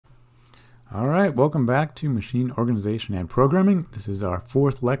All right, welcome back to Machine Organization and Programming. This is our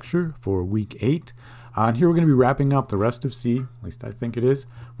fourth lecture for week 8. And here we're going to be wrapping up the rest of C, at least I think it is,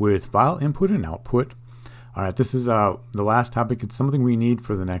 with file input and output. All right, this is the last topic. It's something we need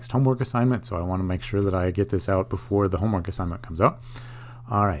for the next homework assignment, so I want to make sure that I get this out before the homework assignment comes out.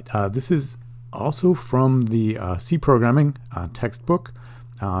 All right, this is also from the C programming textbook.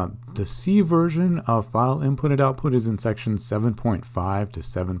 The C version of file input and output is in section 7.5 to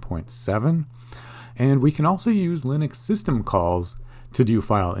 7.7. And we can also use Linux system calls to do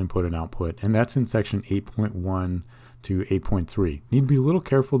file input and output. And that's in section 8.1 to 8.3. Need to be a little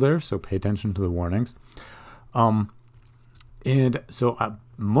careful there, so pay attention to the warnings. Most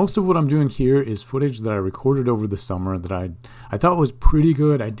of what I'm doing here is footage that I recorded over the summer that I thought was pretty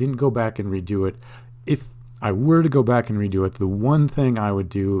good. I didn't go back and redo it. If I were to go back and redo it, the one thing I would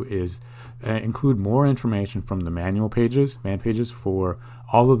do is include more information from the man pages for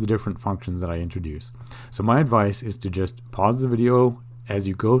all of the different functions that I introduce. So my advice is to just pause the video as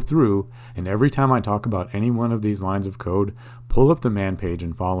you go through, and every time I talk about any one of these lines of code, pull up the man page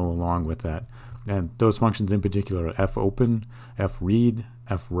and follow along with that. And those functions in particular are fopen, fread,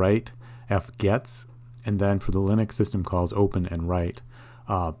 fwrite, fgets, and then for the Linux system calls open and write.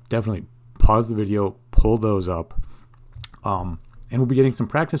 Definitely pause the video, pull those up, and we'll be getting some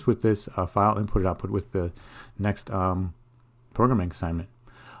practice with this file input and output with the next programming assignment.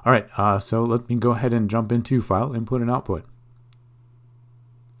 All right, so let me go ahead and jump into file input and output.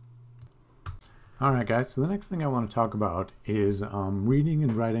 All right, guys, so the next thing I want to talk about is reading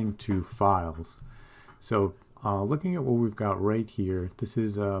and writing to files. So looking at what we've got right here, this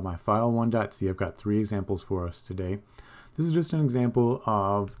is my file1.c. I've got 3 examples for us today. This is just an example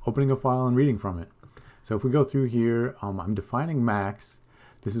of opening a file and reading from it. So if we go through here, I'm defining max.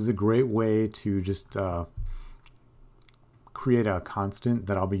 This is a great way to just create a constant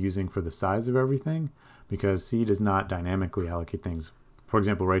that I'll be using for the size of everything, because C does not dynamically allocate things. For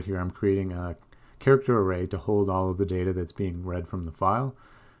example, right here, I'm creating a character array to hold all of the data that's being read from the file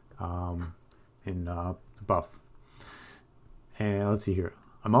in buff. And let's see here.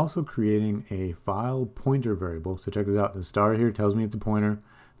 I'm also creating a file pointer variable. So check this out. The star here tells me it's a pointer.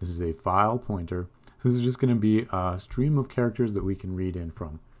 This is a file pointer. So this is just going to be a stream of characters that we can read in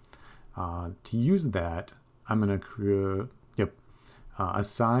from. To use that, I'm going to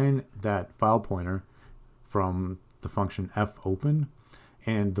assign that file pointer from the function fopen.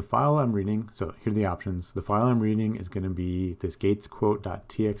 And the file I'm reading, so here are the options. The file I'm reading is going to be this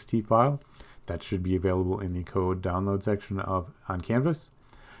gatesquote.txt file. That should be available in the code download section on Canvas.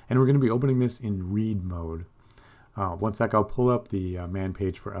 And we're going to be opening this in read mode. One sec, I'll pull up the man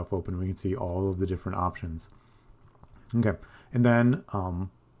page for fopen. We can see all of the different options. Okay, and then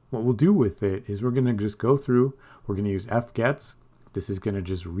what we'll do with it is we're going to just go through. We're going to use fgets. This is going to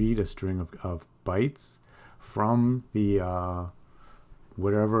just read a string of bytes from the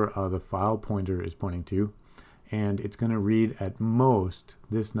whatever the file pointer is pointing to, and it's going to read at most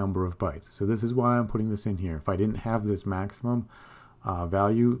this number of bytes. So this is why I'm putting this in here. If I didn't have this maximum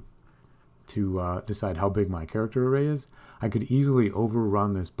value to decide how big my character array is, I could easily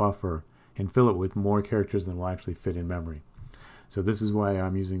overrun this buffer and fill it with more characters than will actually fit in memory. So this is why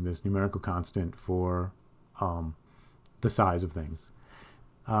I'm using this numerical constant for the size of things.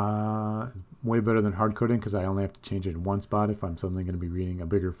 Way better than hard coding, because I only have to change it in one spot if I'm suddenly going to be reading a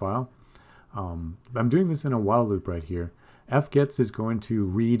bigger file. I'm doing this in a while loop right here. Fgets is going to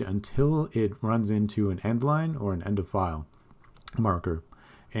read until it runs into an end line or an end of file marker,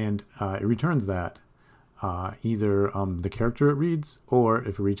 and it returns that either the character it reads, or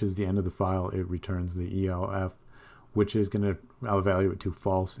if it reaches the end of the file, it returns the ELF, which is going to evaluate to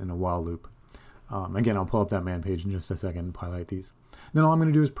false in a while loop. Again, I'll pull up that man page in just a second and highlight these. Then all I'm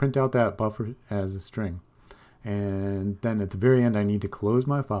going to do is print out that buffer as a string. And then at the very end, I need to close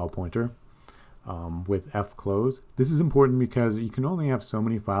my file pointer with fclose. This is important because you can only have so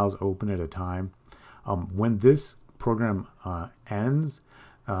many files open at a time. When this program ends,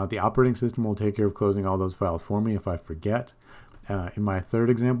 the operating system will take care of closing all those files for me if I forget. In my third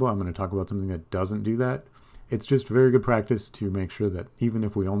example, I'm going to talk about something that doesn't do that. It's just very good practice to make sure that even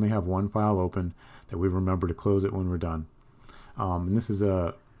if we only have one file open, that we remember to close it when we're done. And this is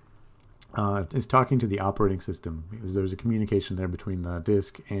is talking to the operating system, because there's a communication there between the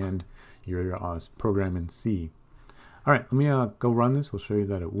disk and your program in C. All right, let me go run this. We'll show you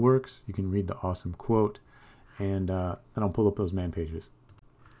that it works. You can read the awesome quote, and then I'll pull up those man pages.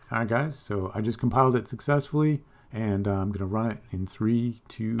 All right, guys, so I just compiled it successfully, and I'm going to run it in 3,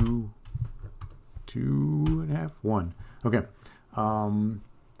 2, 2.5, 1. Okay.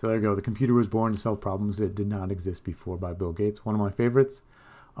 So there you go. The computer was born to solve problems that did not exist before by Bill Gates. One of my favorites.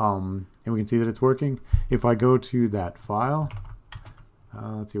 And we can see that it's working. If I go to that file,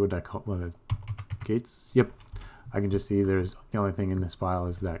 let's see what that call, what it gates. Yep, I can just see there's the only thing in this file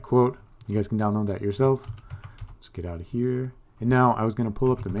is that quote. You guys can download that yourself. Let's get out of here. And now I was going to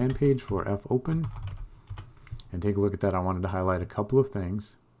pull up the man page for fopen and take a look at that. I wanted to highlight a couple of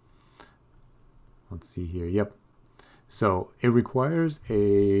things. Let's see here. Yep. So it requires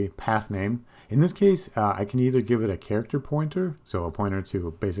a path name. In this case, I can either give it a character pointer, so a pointer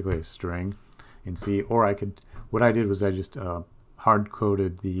to basically a string in C, or I could, what I did was I just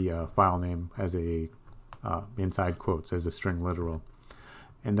hard-coded the file name as a, inside quotes, as a string literal.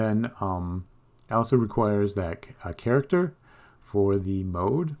 And then it also requires that a character for the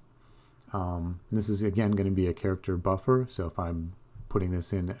mode. This is, again, going to be a character buffer, so if I'm putting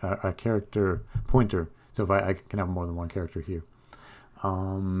this in a character pointer, so if I can have more than one character here.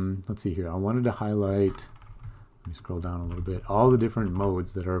 Let's see here. I wanted to highlight, let me scroll down a little bit, all the different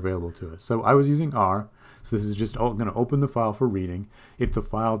modes that are available to us. So I was using R, so this is just going to open the file for reading. If the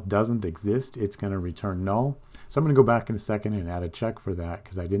file doesn't exist, it's going to return null. So I'm going to go back in a second and add a check for that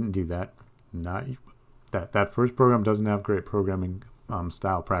because I didn't do that. That first program doesn't have great programming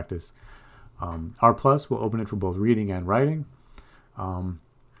style practice. R+ will open it for both reading and writing.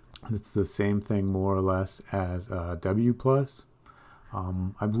 It's the same thing more or less as W+.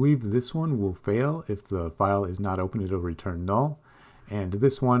 I believe this one will fail if the file is not open. It'll return null, and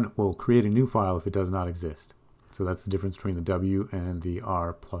this one will create a new file if it does not exist. So that's the difference between the W and the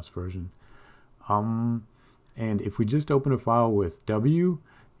R+ version. And if we just open a file with W,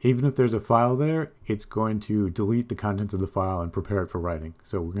 even if there's a file there, it's going to delete the contents of the file and prepare it for writing.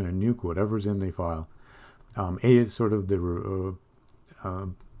 So we're going to nuke whatever's in the file. A is sort of the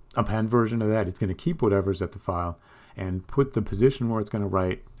append version of that. It's going to keep whatever's at the file and put the position where it's going to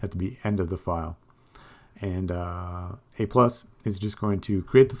write at the end of the file. And A+ is just going to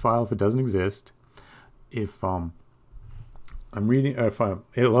create the file if it doesn't exist. If I'm reading, or if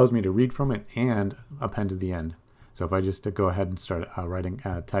it allows me to read from it and append to the end. So if I just go ahead and start writing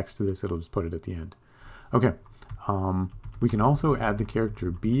text to this, it'll just put it at the end. Okay. We can also add the character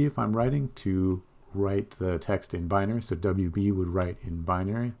B if I'm writing to write the text in binary. So WB would write in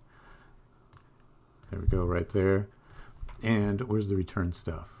binary. There we go, right there. And where's the return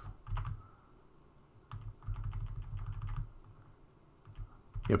stuff?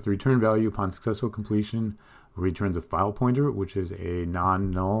 Yep, the return value upon successful completion returns a file pointer, which is a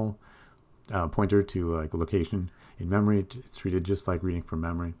non-null pointer to like a location in memory. It's treated just like reading from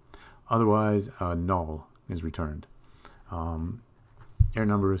memory. Otherwise, null is returned. Error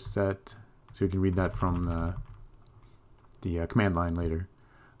number is set, so you can read that from the command line later.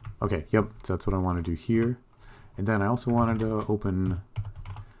 Okay, yep, so that's what I want to do here. And then I also wanted to open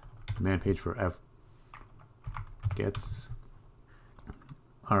the man page for fgets.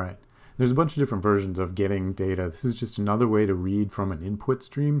 All right, there's a bunch of different versions of getting data. This is just another way to read from an input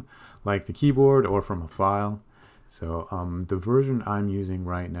stream, like the keyboard or from a file. So the version I'm using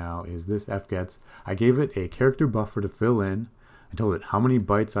right now is this fgets. I gave it a character buffer to fill in. I told it how many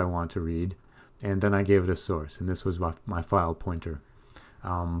bytes I want to read, and then I gave it a source, and this was my file pointer.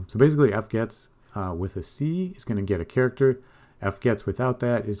 So basically fgets with a C is going to get a character. Fgets without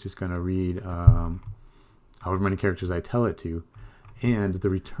that is just going to read however many characters I tell it to. And the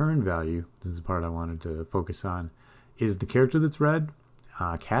return value, this is the part I wanted to focus on, is the character that's read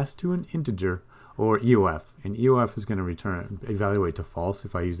cast to an integer or EOF. And EOF is going to evaluate to false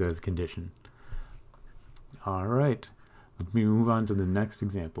if I use that as a condition. All right, let me move on to the next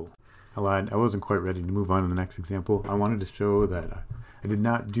example. I lied, I wasn't quite ready to move on to the next example. I wanted to show that I did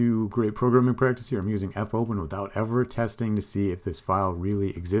not do great programming practice here. I'm using fopen without ever testing to see if this file really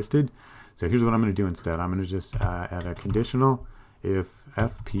existed. So here's what I'm going to do instead. I'm going to just add a conditional. If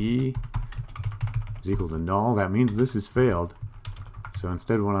fp is equal to null, that means this has failed. So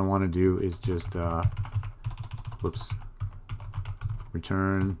instead what I want to do is just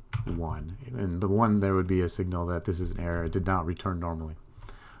return 1. And the 1 there would be a signal that this is an error. It did not return normally.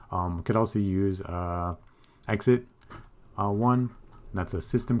 Could also use exit 1. That's a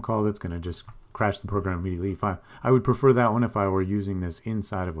system call that's going to just crash the program immediately. I would prefer that one if I were using this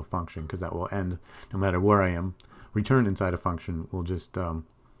inside of a function, because that will end no matter where I am. Return inside a function will just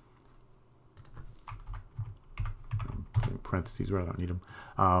parentheses where I don't need them.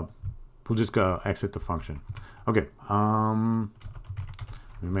 We'll just go exit the function. Okay. Let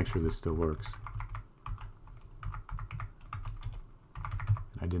me make sure this still works.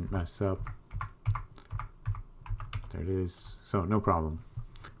 I didn't mess up. There it is. So no problem.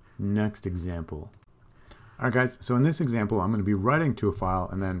 Next example. All right, guys. So in this example, I'm going to be writing to a file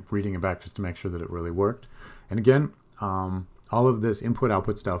and then reading it back just to make sure that it really worked. And again, all of this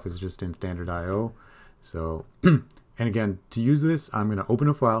input-output stuff is just in standard I/O. So, and again, to use this, I'm going to open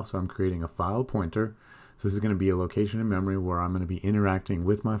a file. So I'm creating a file pointer. So this is going to be a location in memory where I'm going to be interacting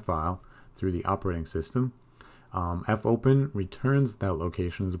with my file through the operating system. fopen returns that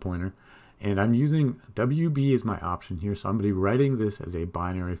location as a pointer. And I'm using WB as my option here. So I'm going to be writing this as a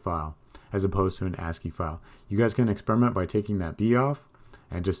binary file as opposed to an ASCII file. You guys can experiment by taking that B off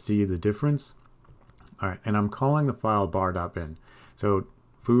and just see the difference. All right, and I'm calling the file bar.bin. So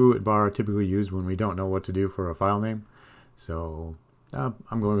foo and bar are typically used when we don't know what to do for a file name. So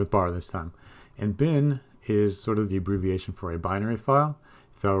I'm going with bar this time. And bin is sort of the abbreviation for a binary file.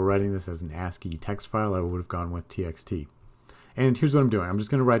 If I were writing this as an ASCII text file, I would have gone with txt. And here's what I'm doing. I'm just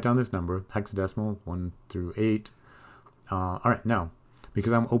going to write down this number, hexadecimal, 1 through 8. All right, now,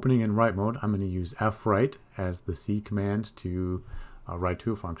 because I'm opening in write mode, I'm going to use fwrite as the C command to write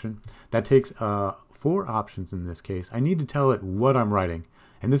to a function. That takes 4 options in this case. I need to tell it what I'm writing.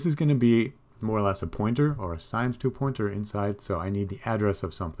 And this is going to be more or less a pointer or assigned to a pointer inside. So I need the address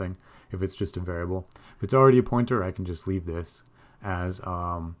of something if it's just a variable. If it's already a pointer, I can just leave this as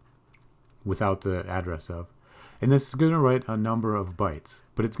without the address of. And this is going to write a number of bytes,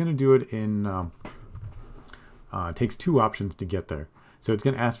 but it's going to do it in, it takes 2 options to get there. So it's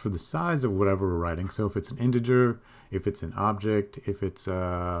going to ask for the size of whatever we're writing. So if it's an integer, if it's an object, if it's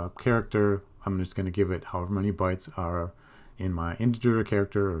a character, I'm just going to give it however many bytes are in my integer or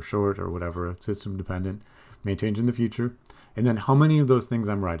character or short or whatever, system dependent, may change in the future. And then how many of those things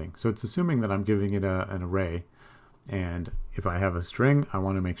I'm writing. So it's assuming that I'm giving it an array. And if I have a string, I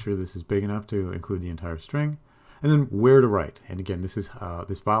want to make sure this is big enough to include the entire string. And then where to write. And again, this is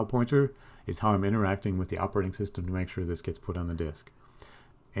this file pointer is how I'm interacting with the operating system to make sure this gets put on the disk.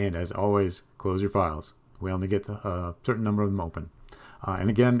 And as always, close your files. We only get a certain number of them open. And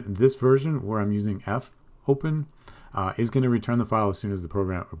again, this version where I'm using fopen is going to return the file as soon as the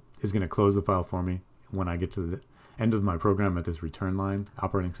program is going to close the file for me. When I get to the end of my program at this return line,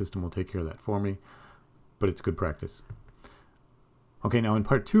 operating system will take care of that for me. But it's good practice. Okay, now in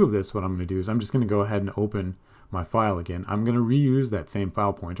part 2 of this, what I'm going to do is I'm just going to go ahead and open my file again. I'm going to reuse that same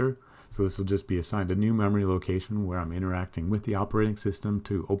file pointer. So this will just be assigned a new memory location where I'm interacting with the operating system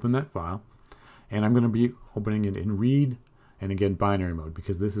to open that file. And I'm going to be opening it in read and again binary mode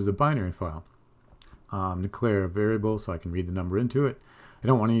because this is a binary file. Declare a variable so I can read the number into it. I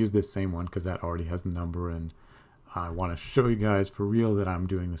don't want to use this same one because that already has the number, and I want to show you guys for real that I'm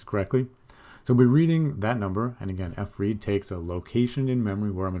doing this correctly. So we'll be reading that number, and again, fread takes a location in memory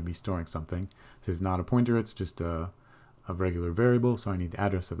where I'm going to be storing something. This is not a pointer, it's just a regular variable, so I need the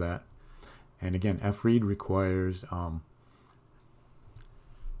address of that. And again, fread requires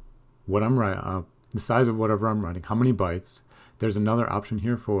what I'm writing, the size of whatever I'm writing, how many bytes. There's another option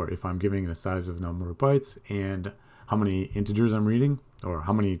here for if I'm giving it a size of number of bytes and how many integers I'm reading or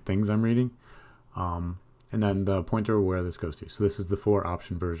how many things I'm reading. And then the pointer where this goes to. So this is the 4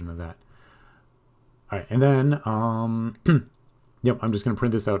 option version of that. All right, and then, yep, I'm just going to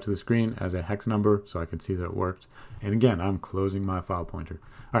print this out to the screen as a hex number so I can see that it worked. And again, I'm closing my file pointer.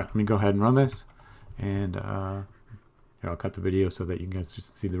 All right, let me go ahead and run this. And here, I'll cut the video so that you guys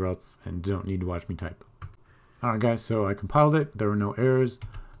just see the results and don't need to watch me type. All right, guys, so I compiled it. There were no errors.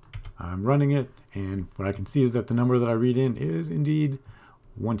 I'm running it. And what I can see is that the number that I read in is indeed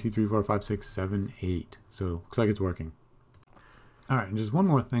 1, 2, 3, 4, 5, 6, 7, 8. So looks like it's working. All right, and just one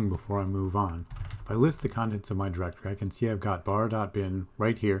more thing before I move on. If I list the contents of my directory, I can see I've got bar.bin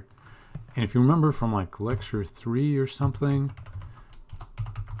right here. And if you remember from like lecture 3 or something,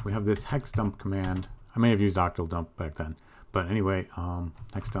 we have this hex dump command. I may have used octal dump back then. But anyway,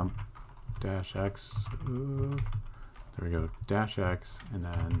 hex dump -x, there we go, -x, and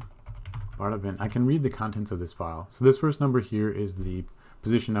then bar.bin. I can read the contents of this file. So this first number here is the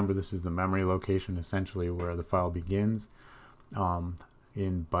position number. This is the memory location, essentially, where the file begins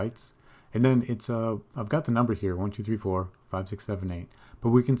in bytes. And then it's I've got the number here, 1, 2, 3, 4, 5, 6, 7, 8. But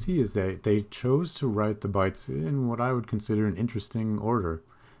what we can see is that they chose to write the bytes in what I would consider an interesting order.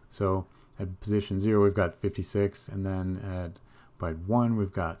 So at position 0, we've got 56, and then at byte 1,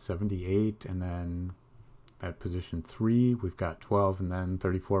 we've got 78, and then at position 3, we've got 12, and then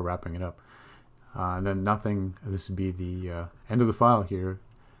 34 wrapping it up. And then nothing, this would be the end of the file here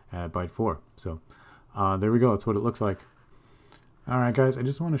at byte 4. So there we go, that's what it looks like. Alright guys, I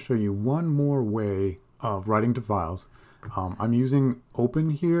just want to show you one more way of writing to files. I'm using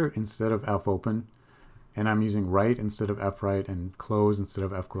open here instead of fopen, and I'm using write instead of fwrite, and close instead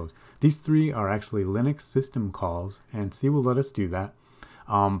of fclose. These 3 are actually Linux system calls, and C will let us do that.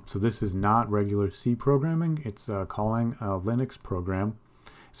 So this is not regular C programming, it's calling a Linux program.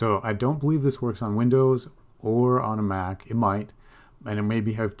 So I don't believe this works on Windows or on a Mac. It might, and it may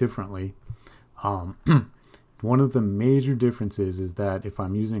behave differently. One of the major differences is that if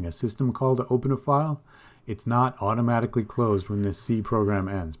I'm using a system call to open a file, it's not automatically closed when this C program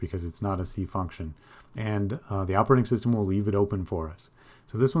ends because it's not a C function. And the operating system will leave it open for us.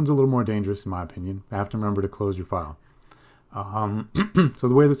 So this one's a little more dangerous in my opinion. You have to remember to close your file. So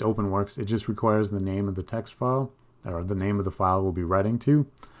the way this open works, it just requires the name of the text file, or the name of the file we'll be writing to.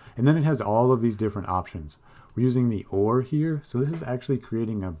 And then it has all of these different options. We're using the OR here, so this is actually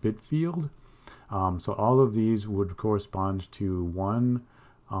creating a bit field. So all of these would correspond to one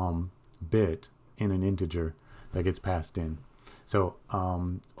bit in an integer that gets passed in. So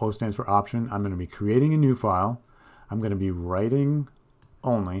O stands for option. I'm going to be creating a new file. I'm going to be writing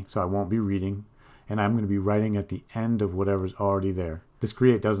only, so I won't be reading. And I'm going to be writing at the end of whatever's already there. This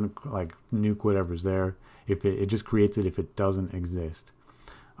create doesn't like nuke whatever's there. If it just creates it if it doesn't exist.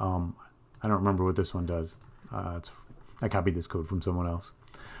 I don't remember what this one does. I copied this code from someone else.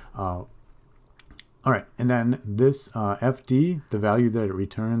 All right, and then this FD, the value that it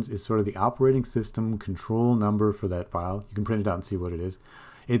returns, is sort of the operating system control number for that file. You can print it out and see what it is.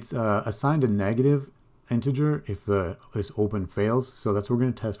 It's assigned a negative integer if this open fails, so that's what we're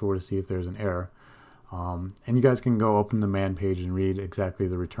going to test for to see if there's an error. And you guys can go open the man page and read exactly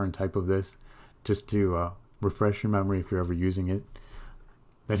the return type of this, just to refresh your memory if you're ever using it.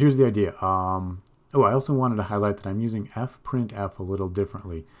 But here's the idea. Oh, I also wanted to highlight that I'm using fprintf a little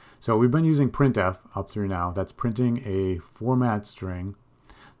differently. So we've been using printf up through now. That's printing a format string.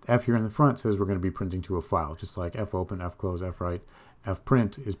 The F here in the front says we're going to be printing to a file, just like fopen, fclose, fwrite.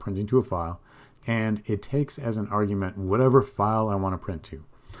 Fprint is printing to a file, and it takes as an argument whatever file I want to print to.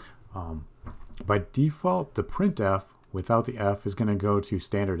 By default, the printf without the F is going to go to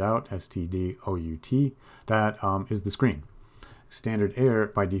standard out, stdout. That is the screen. Standard air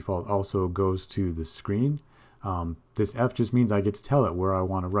by default also goes to the screen. This F just means I get to tell it where I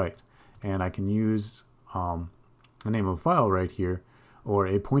want to write. And I can use the name of a file right here, or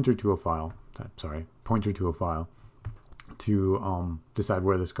a pointer to a file, to decide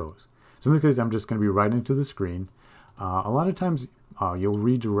where this goes. So in this case, I'm just going to be writing to the screen. A lot of times you'll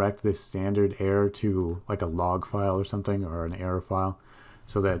redirect this standard error to like a log file or something, or an error file,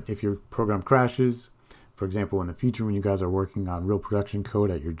 so that if your program crashes, for example, in the future when you guys are working on real production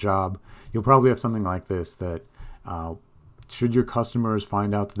code at your job, you'll probably have something like this that should your customers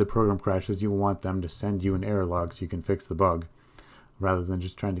find out that the program crashes, you'll want them to send you an error log so you can fix the bug, rather than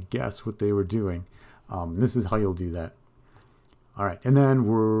just trying to guess what they were doing. This is how you'll do that. All right, and then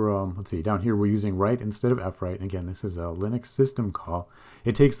we're, let's see, down here we're using write instead of fwrite. And again, this is a Linux system call.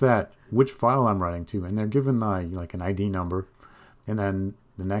 It takes that, which file I'm writing to, and they're given like an ID number. And then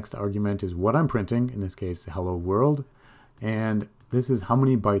the next argument is what I'm printing, in this case, hello world. And this is how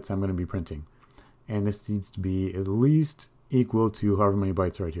many bytes I'm going to be printing. And this needs to be at least equal to however many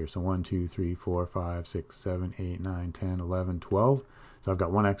bytes right here. So 1, 2, 3, 4, 5, 6, 7, 8, 9, 10, 11, 12. So I've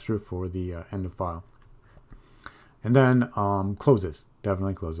got one extra for the end of file. And then close this.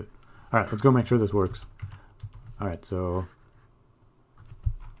 Definitely close it. All right, let's go make sure this works. All right, so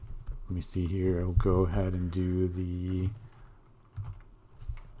let me see here. I'll go ahead and do the,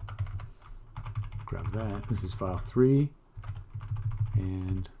 grab that. This is file 3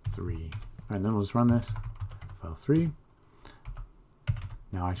 and 3. All right, then we'll just run this. File 3.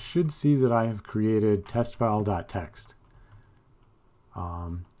 Now I should see that I have created testfile.txt.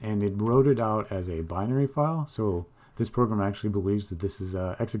 And it wrote it out as a binary file, so this program actually believes that this is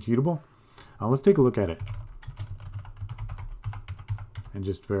executable. Let's take a look at it and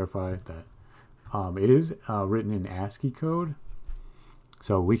just verify that it is written in ASCII code.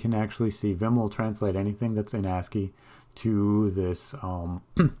 So we can actually see Vim will translate anything that's in ASCII to this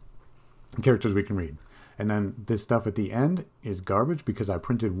characters we can read. And then this stuff at the end is garbage because I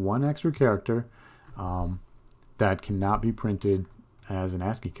printed one extra character that cannot be printed as an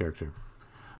ASCII character.